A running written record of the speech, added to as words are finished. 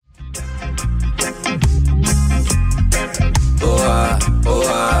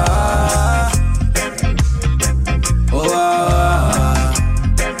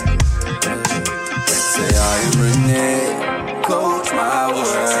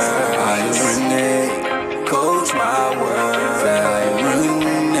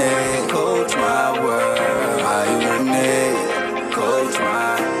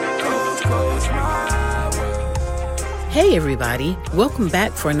Hey everybody, welcome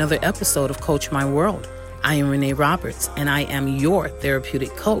back for another episode of Coach My World. I am Renee Roberts and I am your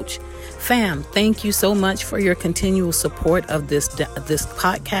therapeutic coach. Fam, thank you so much for your continual support of this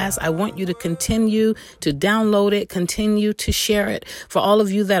podcast. I want you to continue to download it, continue to share it. For all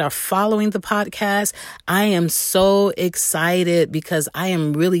of you that are following the podcast, I am so excited because I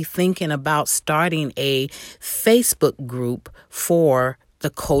am really thinking about starting a Facebook group for the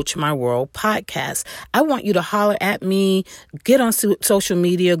Coach My World podcast. I want you to holler at me, get on social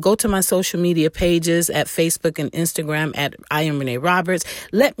media, go to my social media pages at Facebook and Instagram at I am Renee Roberts.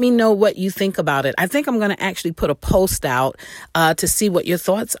 Let me know what you think about it. I think I'm going to actually put a post out to see what your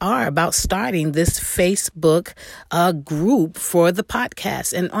thoughts are about starting this Facebook group for the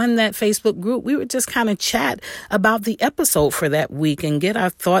podcast. And on that Facebook group, we would just kind of chat about the episode for that week and get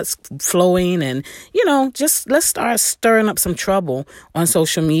our thoughts flowing and, just let's start stirring up some trouble on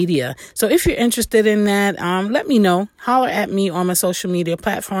social media. So if you're interested in that, let me know. Holler at me on my social media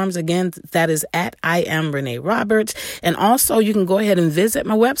platforms. Again, that is at I am Renee Roberts. And also you can go ahead and visit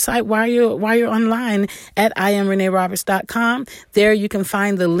my website while you're online at IamReneeRoberts.com. There you can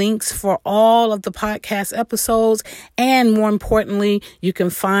find the links for all of the podcast episodes. And more importantly, you can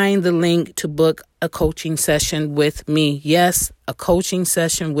find the link to book a coaching session with me. Yes, a coaching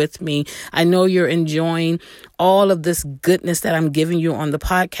session with me. I know you're enjoying all of this goodness that I'm giving you on the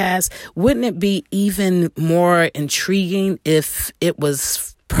podcast. Wouldn't it be even more intriguing if it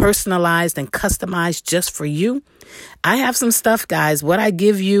was personalized and customized just for you? I have some stuff, guys. What I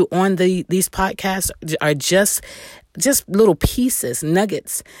give you on these podcasts are just little pieces,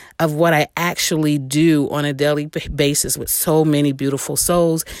 nuggets of what I actually do on a daily basis with so many beautiful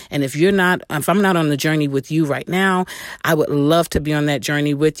souls. And if I'm not on the journey with you right now, I would love to be on that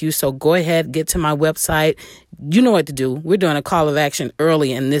journey with you. So go ahead, get to my website. You know what to do. We're doing a call of action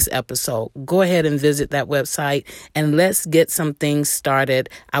early in this episode. Go ahead and visit that website and let's get some things started.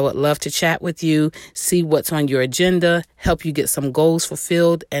 I would love to chat with you, see what's on your agenda, help you get some goals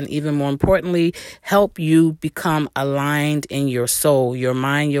fulfilled, and even more importantly, help you become aligned in your soul, your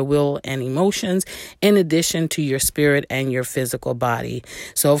mind, your will, and emotions, in addition to your spirit and your physical body.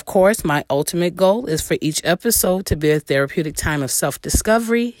 So, of course, my ultimate goal is for each episode to be a therapeutic time of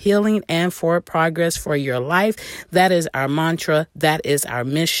self-discovery, healing, and forward progress for your life. That is our mantra. That is our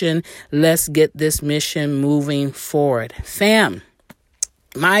mission. Let's get this mission moving forward. Fam,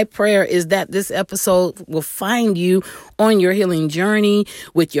 my prayer is that this episode will find you on your healing journey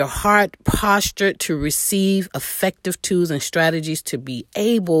with your heart postured to receive effective tools and strategies to be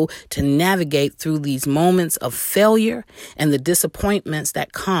able to navigate through these moments of failure and the disappointments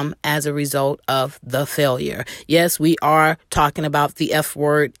that come as a result of the failure. Yes, we are talking about the F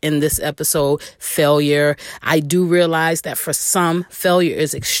word in this episode, failure. I do realize that for some, failure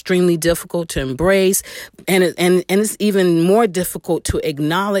is extremely difficult to embrace and it's even more difficult to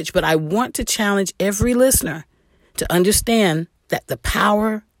acknowledge, but I want to challenge every listener to understand that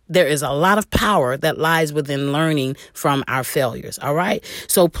there is a lot of power that lies within learning from our failures. All right.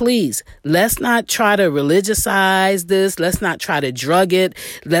 So please, let's not try to religiousise this. Let's not try to drug it.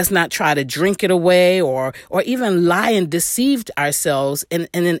 Let's not try to drink it away or even lie and deceive ourselves in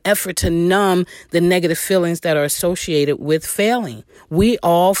an effort to numb the negative feelings that are associated with failing. We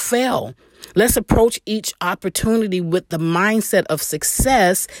all fail. Let's approach each opportunity with the mindset of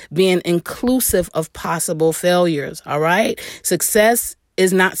success being inclusive of possible failures. All right. Success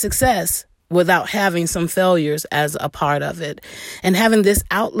is not success without having some failures as a part of it. And having this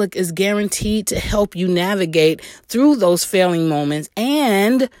outlook is guaranteed to help you navigate through those failing moments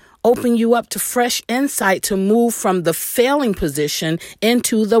and open you up to fresh insight to move from the failing position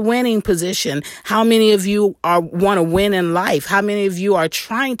into the winning position. How many of you want to win in life? How many of you are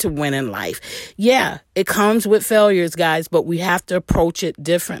trying to win in life? Yeah, it comes with failures, guys, but we have to approach it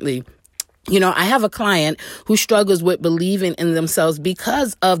differently. I have a client who struggles with believing in themselves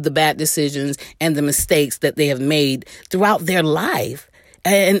because of the bad decisions and the mistakes that they have made throughout their life.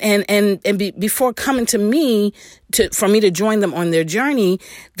 Before coming to me for me to join them on their journey,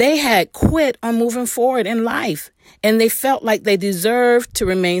 they had quit on moving forward in life. And they felt like they deserved to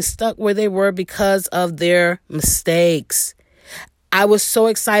remain stuck where they were because of their mistakes. I was so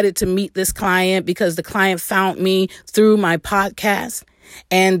excited to meet this client because the client found me through my podcast.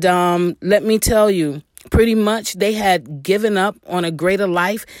 And let me tell you, pretty much they had given up on a greater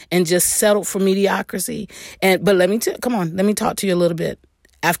life and just settled for mediocrity. But let me talk to you a little bit.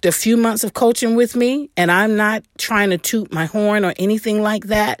 After a few months of coaching with me, and I'm not trying to toot my horn or anything like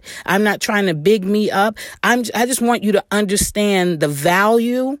that. I'm not trying to big me up. I just want you to understand the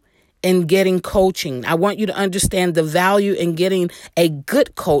value in getting coaching. I want you to understand the value in getting a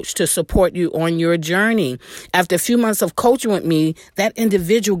good coach to support you on your journey. After a few months of coaching with me, that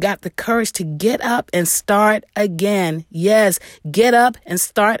individual got the courage to get up and start again. Yes, get up and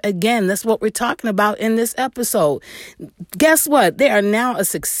start again. That's what we're talking about in this episode. Guess what? They are now a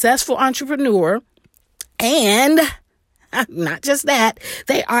successful entrepreneur, and not just that,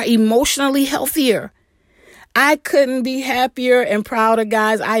 they are emotionally healthier. I couldn't be happier and prouder,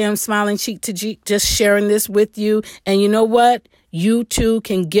 guys. I am smiling cheek to cheek, just sharing this with you. And you know what? You too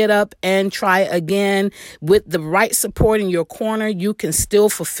can get up and try again. With the right support in your corner, you can still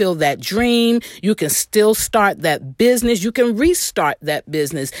fulfill that dream. You can still start that business. You can restart that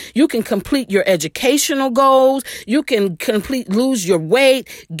business. You can complete your educational goals. You can lose your weight,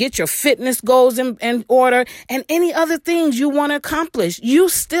 get your fitness goals in order, and any other things you want to accomplish. You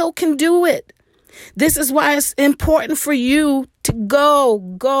still can do it. This is why it's important for you to go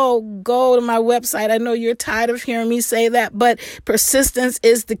to my website. I know you're tired of hearing me say that, but persistence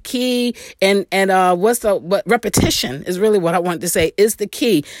is the key. And repetition is really what I want to say is the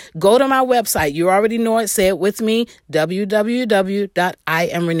key. Go to my website. You already know it. Say it with me.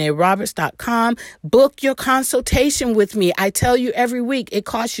 www.IamReneeRoberts.com. Book your consultation with me. I tell you every week, it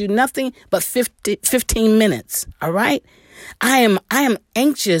costs you nothing but 15 minutes. All right. I am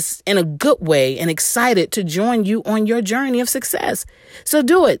anxious in a good way and excited to join you on your journey of success. So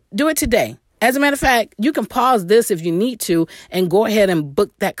do it. Do it today. As a matter of fact, you can pause this if you need to and go ahead and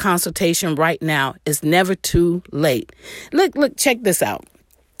book that consultation right now. It's never too late. Look, check this out.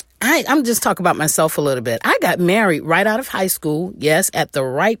 I'm just talking about myself a little bit. I got married right out of high school. Yes, at the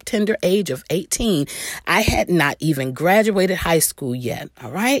ripe, tender age of 18. I had not even graduated high school yet.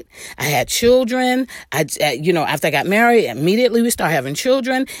 All right. I had children. After I got married, immediately we started having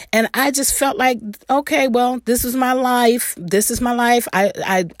children. And I just felt like, okay, well, this is my life. This is my life.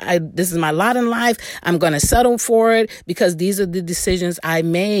 This is my lot in life. I'm going to settle for it because these are the decisions I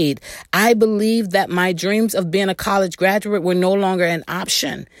made. I believe that my dreams of being a college graduate were no longer an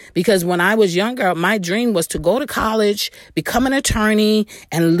option. Because when I was younger, my dream was to go to college, become an attorney,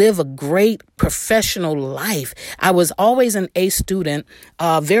 and live a great professional life. I was always an A student,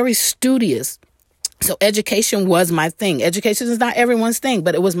 very studious. So education was my thing. Education is not everyone's thing,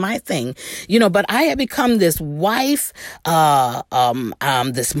 but it was my thing. But I had become this wife,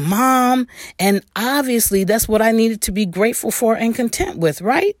 this mom, and obviously that's what I needed to be grateful for and content with,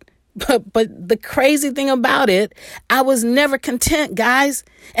 right? But the crazy thing about it, I was never content, guys.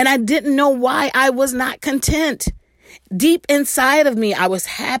 And I didn't know why I was not content. Deep inside of me, I was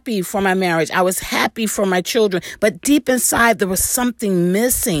happy for my marriage. I was happy for my children. But deep inside, there was something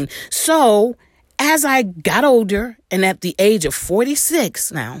missing. So as I got older and at the age of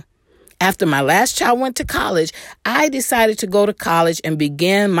 46 now, after my last child went to college, I decided to go to college and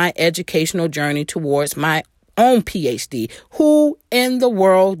begin my educational journey towards my own PhD. Who in the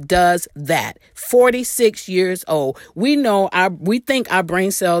world does that? 46 years old. We think our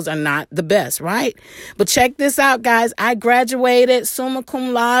brain cells are not the best, right? But check this out, guys. I graduated summa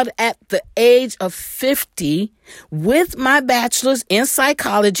cum laude at the age of 50 with my bachelor's in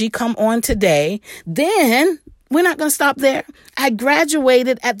psychology. Come on today. Then we're not going to stop there. I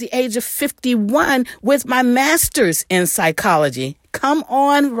graduated at the age of 51 with my master's in psychology. Come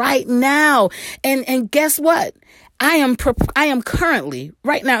on right now. And guess what? I am currently,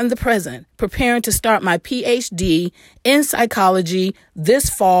 right now in the present, preparing to start my PhD in psychology this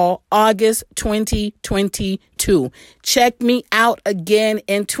fall, August 2022. Check me out again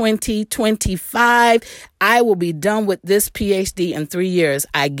in 2025. I will be done with this PhD in 3 years.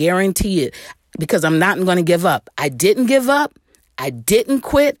 I guarantee it, because I'm not going to give up. I didn't give up. I didn't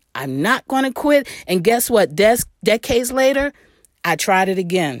quit. I'm not going to quit. And guess what? Decades later, I tried it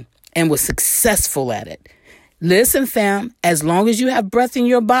again and was successful at it. Listen, fam, as long as you have breath in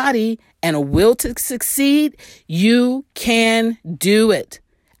your body and a will to succeed, you can do it.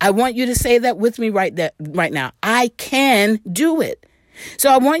 I want you to say that with me right now. I can do it.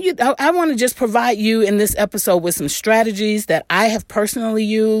 So I want to just provide you in this episode with some strategies that I have personally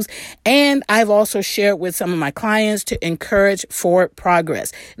used, and I've also shared with some of my clients to encourage forward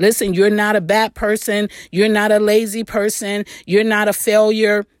progress. Listen, you're not a bad person. You're not a lazy person. You're not a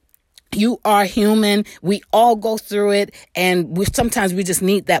failure. You are human. We all go through it. And sometimes we just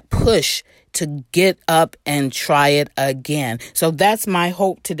need that push to get up and try it again. So that's my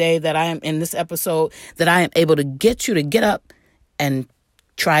hope today, that I am in this episode, that I am able to get you to get up and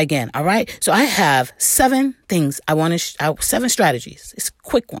try again. All right. So I have 7 things 7 strategies. It's a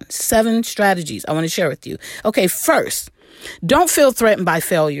quick one. 7 strategies I want to share with you. Okay. First, don't feel threatened by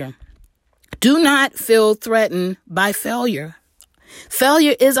failure. Do not feel threatened by failure.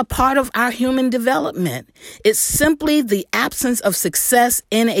 Failure is a part of our human development. It's simply the absence of success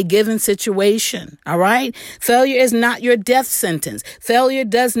in a given situation. All right. Failure is not your death sentence. Failure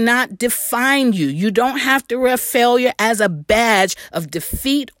does not define you. You don't have to wear failure as a badge of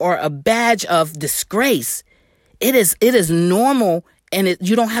defeat or a badge of disgrace. It is normal. And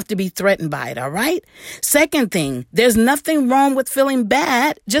you don't have to be threatened by it, all right? Second thing, there's nothing wrong with feeling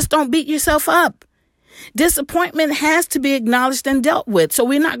bad. Just don't beat yourself up. Disappointment has to be acknowledged and dealt with. So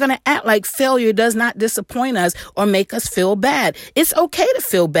we're not going to act like failure does not disappoint us or make us feel bad. It's okay to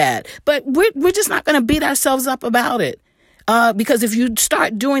feel bad, but we're just not going to beat ourselves up about it. Because if you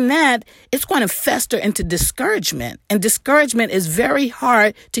start doing that, it's going to fester into discouragement. And discouragement is very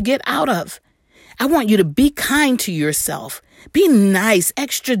hard to get out of. I want you to be kind to yourself. Be nice,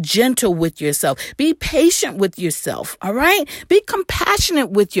 extra gentle with yourself. Be patient with yourself, all right? Be compassionate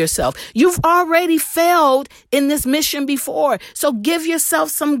with yourself. You've already failed in this mission before, so give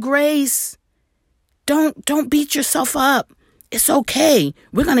yourself some grace. Don't beat yourself up. It's okay.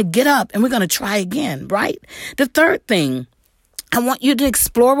 We're going to get up and we're going to try again, right? The third thing, I want you to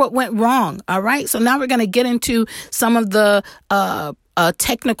explore what went wrong, all right? So now we're going to get into some of the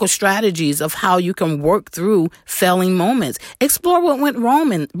technical strategies of how you can work through failing moments. Explore what went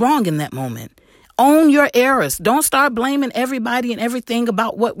wrong in that moment. Own your errors. Don't start blaming everybody and everything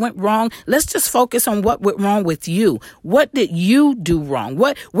about what went wrong. Let's just focus on what went wrong with you. What did you do wrong?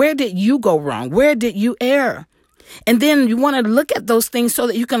 Where did you go wrong? Where did you err? And then you want to look at those things so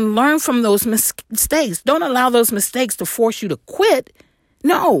that you can learn from those mistakes. Don't allow those mistakes to force you to quit.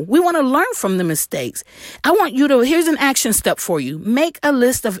 No, we want to learn from the mistakes. I want you to, here's an action step for you. Make a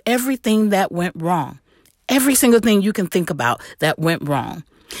list of everything that went wrong. Every single thing you can think about that went wrong.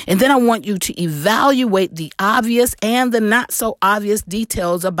 And then I want you to evaluate the obvious and the not so obvious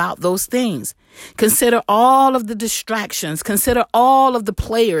details about those things. Consider all of the distractions. Consider all of the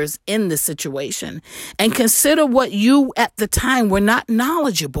players in the situation. And consider what you at the time were not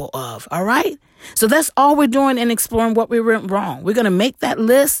knowledgeable of. All right? So that's all we're doing in exploring what we went wrong. We're going to make that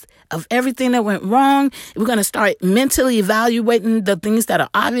list of everything that went wrong. We're going to start mentally evaluating the things that are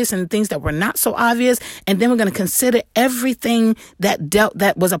obvious and the things that were not so obvious. And then we're going to consider everything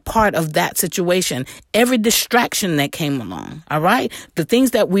that was a part of that situation, every distraction that came along. All right. The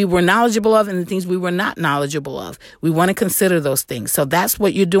things that we were knowledgeable of and the things we were not knowledgeable of. We want to consider those things. So that's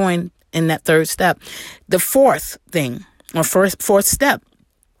what you're doing in that third step. The fourth thing or fourth step.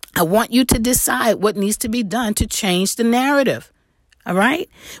 I want you to decide what needs to be done to change the narrative. All right.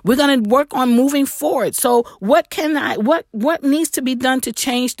 We're going to work on moving forward. So what needs to be done to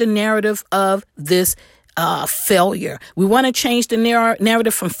change the narrative of this failure? We want to change the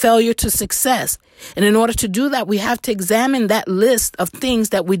narrative from failure to success. And in order to do that, we have to examine that list of things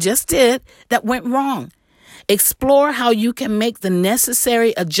that we just did that went wrong. Explore how you can make the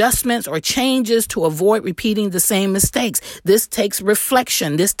necessary adjustments or changes to avoid repeating the same mistakes. This takes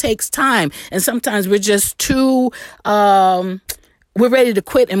reflection. This takes time. And sometimes we're just too, we're ready to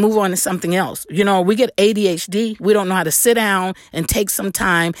quit and move on to something else. You know, we get ADHD. We don't know how to sit down and take some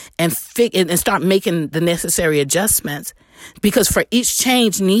time and start making the necessary adjustments. Because for each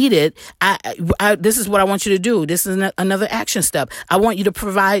change needed, this is what I want you to do. This is another action step. I want you to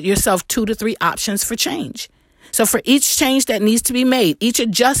provide yourself 2 to 3 options for change. So for each change that needs to be made, each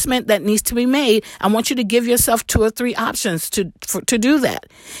adjustment that needs to be made, I want you to give yourself 2 or 3 options to do that.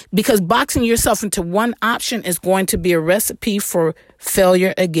 Because boxing yourself into one option is going to be a recipe for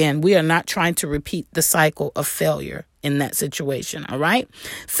failure again. We are not trying to repeat the cycle of failure in that situation. All right.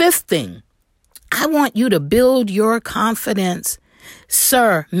 Fifth thing, I want you to build your confidence.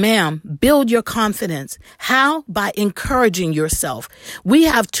 Sir, ma'am, build your confidence. How? By encouraging yourself. We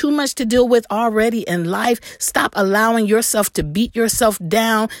have too much to deal with already in life. Stop allowing yourself to beat yourself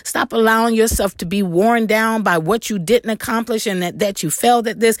down. Stop allowing yourself to be worn down by what you didn't accomplish and that you failed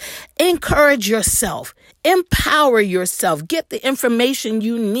at this. Encourage yourself. Empower yourself. Get the information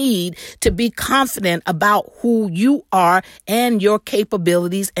you need to be confident about who you are and your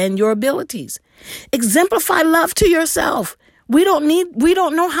capabilities and your abilities. Exemplify love to yourself. We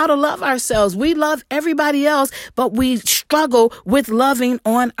don't know how to love ourselves. We love everybody else, but we struggle with loving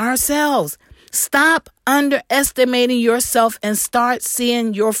on ourselves. Stop underestimating yourself and start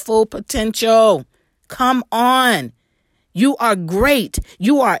seeing your full potential. Come on. You are great.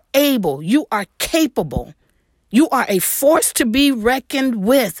 You are able. You are capable. You are a force to be reckoned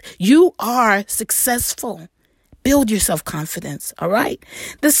with. You are successful. Build your self-confidence. All right.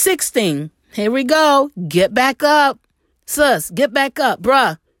 The sixth thing. Here we go. Get back up. Sis, get back up.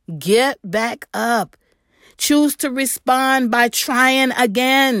 Bruh, get back up. Choose to respond by trying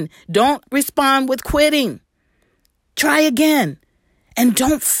again. Don't respond with quitting. Try again. And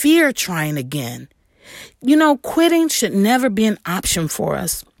don't fear trying again. Quitting should never be an option for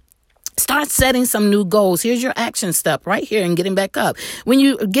us. Start setting some new goals. Here's your action step right here and getting back up. When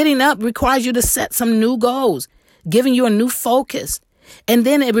you getting up requires you to set some new goals, giving you a new focus. And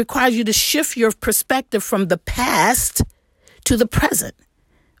then it requires you to shift your perspective from the past to the present.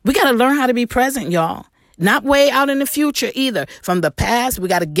 We got to learn how to be present, y'all. Not way out in the future either. From the past, we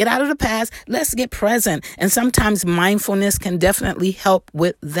got to get out of the past. Let's get present. And sometimes mindfulness can definitely help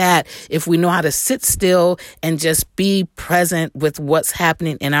with that if we know how to sit still and just be present with what's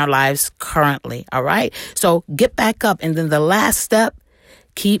happening in our lives currently. All right. So get back up. And then the last step,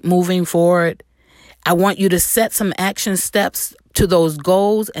 keep moving forward. I want you to set some action steps to those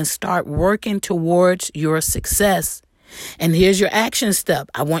goals and start working towards your success. And here's your action step.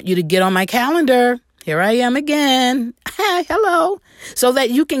 I want you to get on my calendar. Here I am again. Hi, hello. So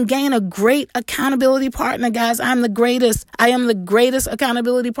that you can gain a great accountability partner, guys. I'm the greatest. I am the greatest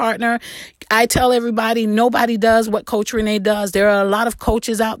accountability partner. I tell everybody nobody does what Coach Renee does. There are a lot of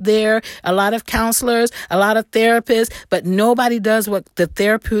coaches out there, a lot of counselors, a lot of therapists, but nobody does what the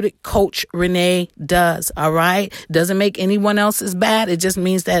therapeutic Coach Renee does. All right. Doesn't make anyone else's bad. It just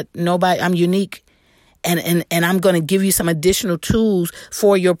means that I'm unique. And I'm going to give you some additional tools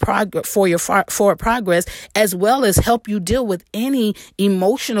for your forward progress, as well as help you deal with any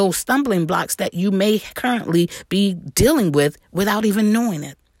emotional stumbling blocks that you may currently be dealing with without even knowing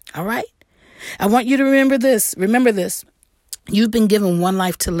it. All right. I want you to remember this. Remember this. You've been given one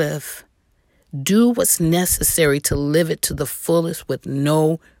life to live. Do what's necessary to live it to the fullest with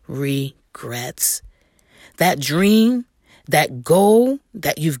no regrets. That dream, that goal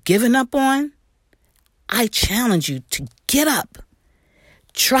that you've given up on, I challenge you to get up.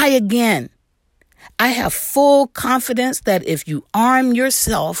 Try again. I have full confidence that if you arm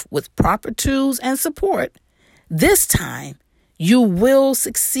yourself with proper tools and support, this time you will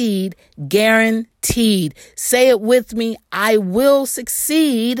succeed, guaranteed. Say it with me. I will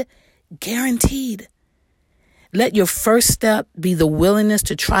succeed, guaranteed. Let your first step be the willingness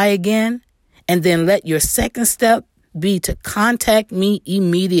to try again, and then let your second step be to contact me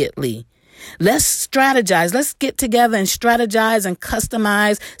immediately. Let's strategize. Let's get together and strategize and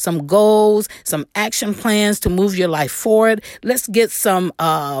customize some goals, some action plans to move your life forward. Let's get some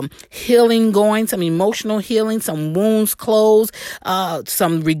healing going, some emotional healing, some wounds closed,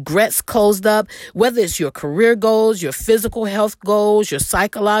 some regrets closed up, whether it's your career goals, your physical health goals, your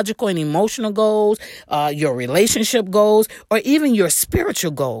psychological and emotional goals, your relationship goals, or even your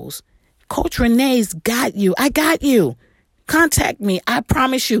spiritual goals. Coach Renee's got you. I got you. Contact me. I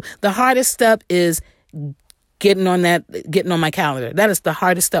promise you the hardest step is getting on my calendar. That is the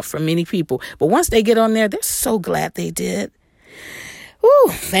hardest step for many people. But once they get on there, they're so glad they did.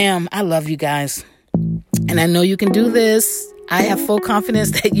 Woo, fam, I love you guys. And I know you can do this. I have full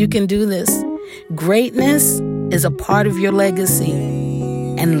confidence that you can do this. Greatness is a part of your legacy.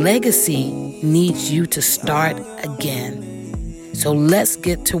 And legacy needs you to start again. So let's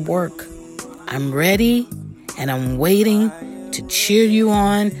get to work. I'm ready. And I'm waiting to cheer you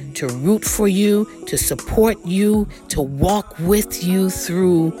on, to root for you, to support you, to walk with you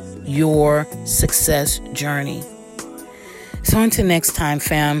through your success journey. So until next time,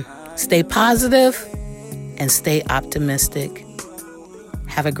 fam, stay positive and stay optimistic.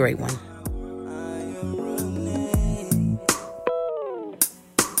 Have a great one.